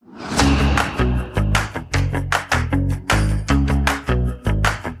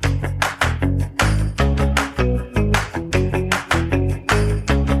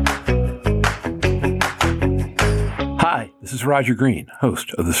is Roger Green,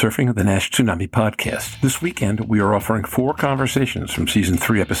 host of the Surfing the NASH Tsunami podcast. This weekend, we are offering 4 conversations from Season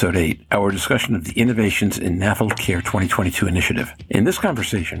 3, Episode 8, our discussion of the Innovations in NAFLD Care 2022 initiative. In this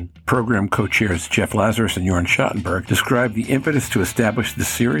conversation, program co-chairs Jeff Lazarus and Jorn Schattenberg describe the impetus to establish this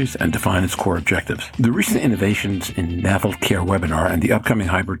series and define its core objectives. The recent Innovations in NAFLD Care webinar and the upcoming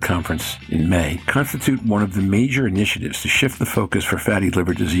hybrid conference in May constitute one of the major initiatives to shift the focus for fatty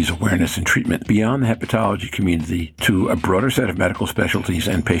liver disease awareness and treatment beyond the hepatology community to a broader set of medical specialties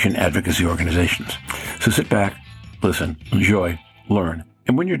and patient advocacy organizations. So sit back, listen, enjoy, learn,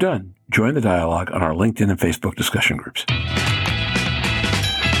 and when you're done, join the dialogue on our LinkedIn and Facebook discussion groups.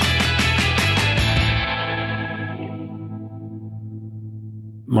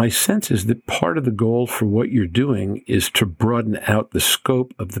 My sense is that part of the goal for what you're doing is to broaden out the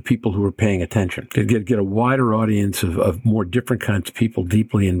scope of the people who are paying attention, to get a wider audience of more different kinds of people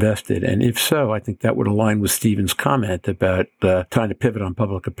deeply invested. And if so, I think that would align with Stephen's comment about trying to pivot on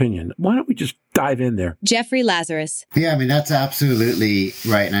public opinion. Why don't we just dive in there? Jeffrey Lazarus. Yeah, I mean, that's absolutely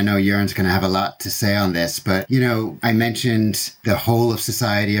right. And I know Jorn's going to have a lot to say on this. But, I mentioned the whole of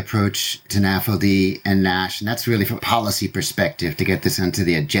society approach to NAFLD and NASH. And that's really from a policy perspective to get this onto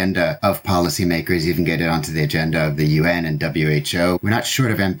the agenda of policymakers, even get it onto the agenda of the UN and WHO. We're not short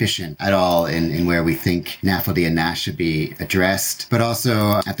of ambition at all in where we think NAFLD and NASH should be addressed. But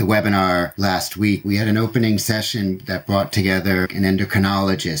also at the webinar last week, we had an opening session that brought together an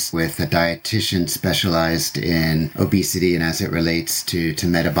endocrinologist with a dietitian specialized in obesity and as it relates to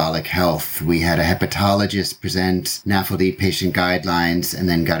metabolic health. We had a hepatologist present NAFLD patient guidelines and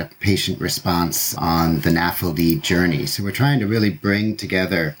then got a patient response on the NAFLD journey. So we're trying to really bring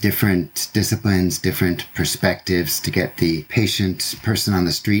together different disciplines, different perspectives to get the person on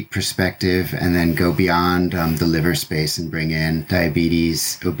the street perspective and then go beyond the liver space and bring in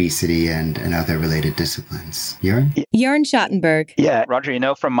diabetes, obesity, and other related disciplines. Jorn? Jorn Schattenberg. Yeah,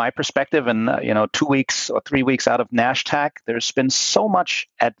 Roger, from my perspective and 2 weeks or 3 weeks out of NASHTAC, there's been so much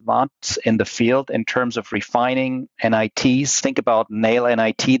advance in the field in terms of refining NITs. Think about NAIL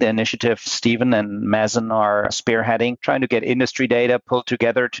NIT, the initiative Stephen and Mazen are spearheading, trying to get industry data pulled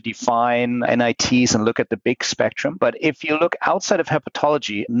together to define NITs and look at the big spectrum. But if you look outside of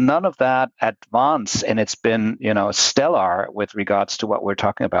hepatology, none of that advance, and it's been, stellar with regards to what we're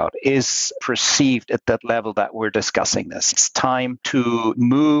talking about, is perceived at that level that we're discussing this. It's time to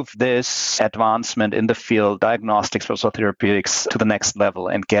move this advancement in the field, diagnostics, personal therapeutics, to the next level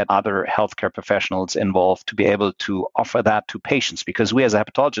and get other healthcare professionals involved to be able to offer that to patients. Because we as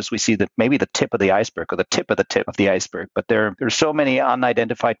hepatologists, we see that maybe the tip of the iceberg or the tip of the iceberg, but there are so many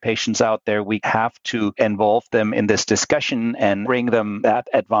unidentified patients out there. We have to involve them in this discussion and bring them that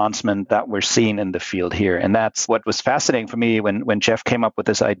advancement that we're seeing in the field here. And that's what was fascinating for me when Jeff came up with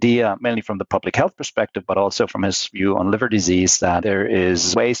this idea, mainly from the public health perspective, but also from his view on liver disease, that there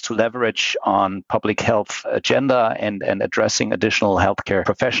is ways to leverage on public health agenda and addressing additional healthcare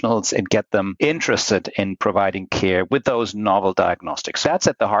professionals and get them interested in providing care with those novel diagnostics. That's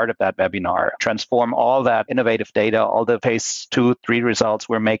at the heart of that webinar. Transform all that innovative data, all the phase 2, 3 results.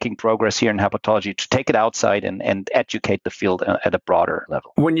 We're making progress here in hepatology to take it outside and educate the field at a broader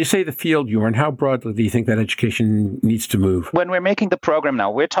level. When you say the field, Jorn, how broadly do you think that education needs to move? When we're making the program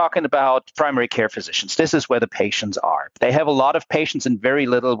now, we're talking about primary care physicians. This is where the patients are. They have a lot of patients and very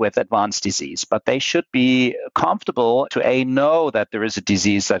little with advanced disease, but they should be comfortable to know that there is a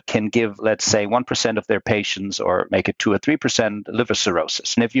disease that can give, let's say, 1% of their patients or make it 2 or 3% liver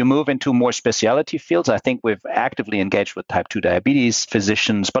cirrhosis. And if you move into more specialty fields, I think we've actively engaged with type 2 diabetes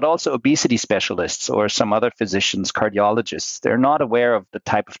physicians, but also obesity specialists or some other physicians, cardiologists. They're not aware of the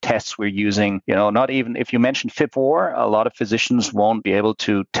type of tests we're using. Not even if you mention FIB4, a lot of physicians won't be able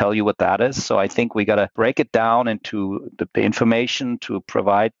to tell you what that is. So I think we got to break it down into the information to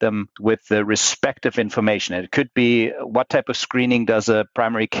provide them with the respective information. It could be what type of screening does a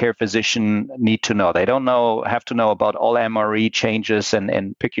primary care physician need to know. They don't have to know about all MRE changes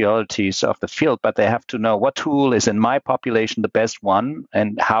and peculiarities of the field, but they have to know what tool is in my population the best one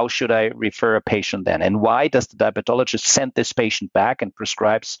and how should I refer a patient then? And why does the diabetologist send this patient back and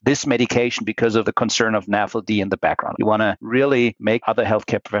prescribes this medication because of the concern of NAFLD in the background? You want to really make other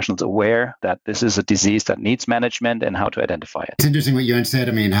healthcare professionals aware that this is a disease that needs management and how to identify it. It's interesting what Jorn said.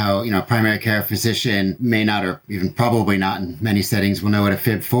 I mean, how, a primary care physician may not, or even probably not in many settings, will know what a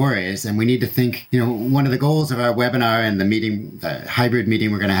FIB-4 is. And we need to think, one of the goals of our webinar and the hybrid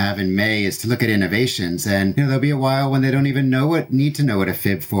meeting we're going to have in May is to look at innovations. And, there'll be a while when they don't even need to know what a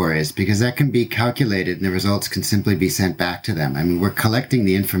FIB-4 is, because that can be calculated and the results can simply be sent back to them. I mean, we're collecting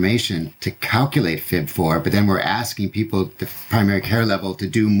the information to calculate FIB-4, but then we're asking people at the primary care level to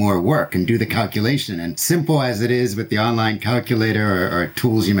do more work and do the calculation. And simple as it is with the online calculator or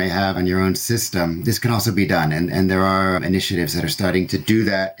tools you may have on your own system, this can also be done. And there are initiatives that are starting to do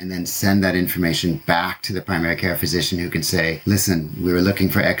that and then send that information back to the primary care physician who can say, listen, we were looking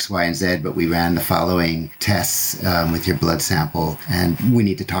for X, Y, and Z, but we ran the following tests with your blood sample, and we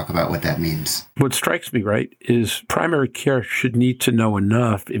need to talk about what that means. What strikes me, right, is primary care should need to know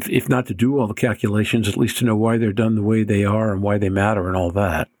enough, if not to do all the calculations, at least to know why they're done the way they are and why they matter and all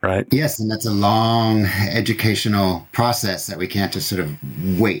that, right? Yes, and that's a long educational process that we can't just sort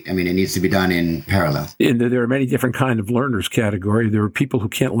of wait. I mean, it needs to be done in parallel. And there are many different kind of learners category. There are people who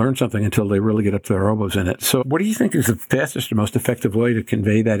can't learn something until they really get up to their elbows in it. So what do you think is the fastest or most effective way to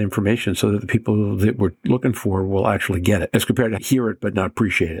convey that information so that the people that we're looking for will actually get it, as compared to hear it but not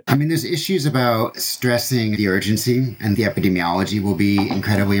appreciate it? I mean, there's issues about stressing the urgency, and the epidemiology will be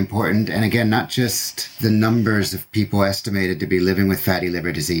incredibly important. And again, not just the numbers of people estimated to be living with fatty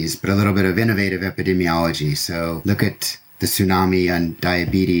liver disease, but a little bit of innovative epidemiology. So look at the tsunami on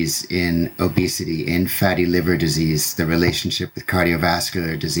diabetes, in obesity, in fatty liver disease, the relationship with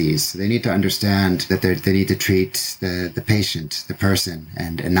cardiovascular disease. So they need to understand that they need to treat the patient, the person,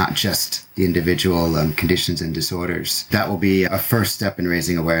 and not just the individual conditions and disorders. That will be a first step in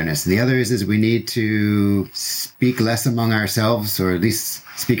raising awareness. And the other is we need to speak less among ourselves, or at least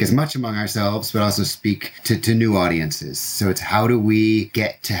speak as much among ourselves, but also speak to new audiences. So it's how do we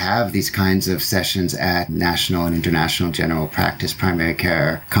get to have these kinds of sessions at national and international general practice primary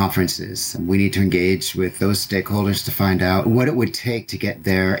care conferences? We need to engage with those stakeholders to find out what it would take to get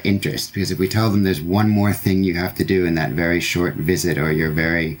their interest. Because if we tell them there's one more thing you have to do in that very short visit or your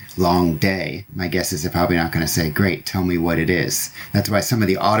very long day, my guess is they're probably not going to say, great, tell me what it is. That's why some of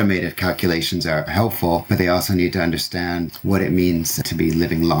the automated calculations are helpful, but they also need to understand what it means to be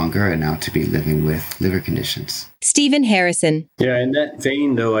living longer and now to be living with liver conditions. Stephen Harrison. Yeah, in that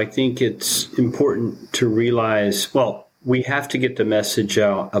vein, though, I think it's important to realize, we have to get the message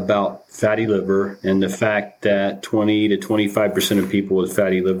out about fatty liver and the fact that 20 to 25% of people with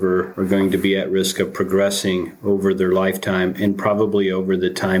fatty liver are going to be at risk of progressing over their lifetime and probably over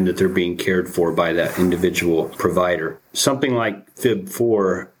the time that they're being cared for by that individual provider. Something like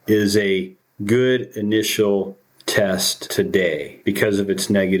FIB-4 is a good initial test today because of its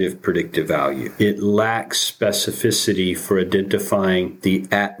negative predictive value. It lacks specificity for identifying the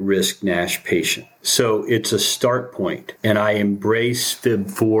at-risk NASH patient. So it's a start point, and I embrace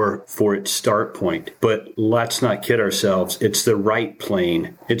FIB-4 for its start point. But let's not kid ourselves. It's the right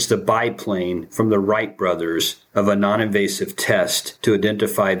plane. It's the biplane from the Wright brothers of a non-invasive test to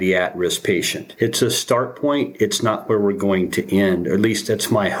identify the at-risk patient. It's a start point. It's not where we're going to end. Or at least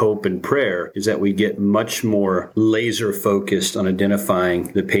that's my hope and prayer, is that we get much more laser focused on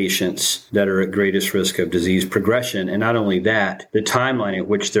identifying the patients that are at greatest risk of disease progression. And not only that, the timeline at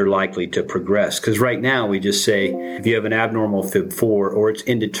which they're likely to progress. Because right now we just say, if you have an abnormal FIB-4 or it's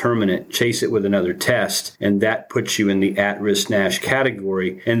indeterminate, chase it with another test, and that puts you in the at-risk NASH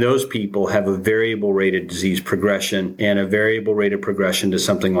category. And those people have a variable rate of disease progression and a variable rate of progression to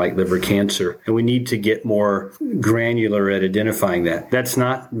something like liver cancer. And we need to get more granular at identifying that. That's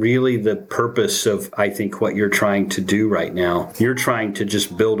not really the purpose of, I think, what you're trying to do right now. You're trying to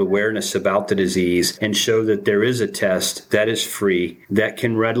just build awareness about the disease and show that there is a test that is free, that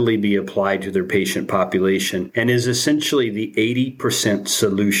can readily be applied to their patient population, and is essentially the 80%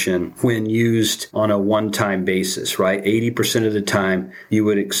 solution when used on a one-time basis, right? 80% of the time, you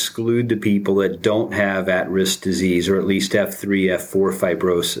would exclude the people that don't have at-risk disease, or at least F3, F4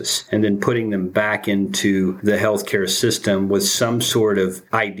 fibrosis, and then putting them back into the healthcare system with some sort of,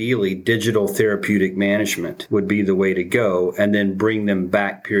 ideally, digital therapeutic management would be the way to go, and then bring them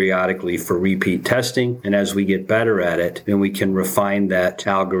back periodically for repeat testing. And as we get better at it, then we can refine that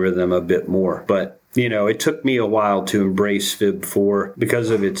algorithm a bit more. But it took me a while to embrace FIB-4 because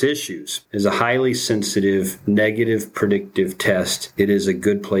of its issues. As a highly sensitive, negative predictive test, it is a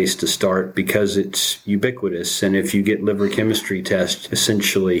good place to start because it's ubiquitous. And if you get liver chemistry tests,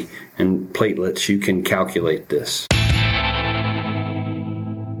 essentially, and platelets, you can calculate this.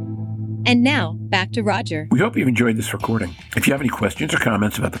 And now, back to Roger. We hope you've enjoyed this recording. If you have any questions or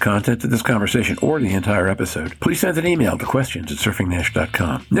comments about the content of this conversation or the entire episode, please send an email to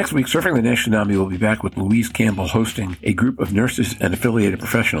questions@surfingnash.com. Next week, Surfing the Nash Tsunami will be back with Louise Campbell hosting a group of nurses and affiliated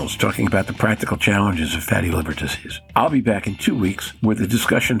professionals talking about the practical challenges of fatty liver disease. I'll be back in 2 weeks with a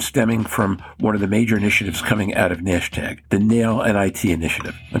discussion stemming from one of the major initiatives coming out of NASHTAG, the NAIL NIT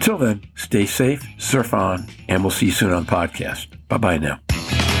initiative. Until then, stay safe, surf on, and we'll see you soon on the podcast. Bye-bye now.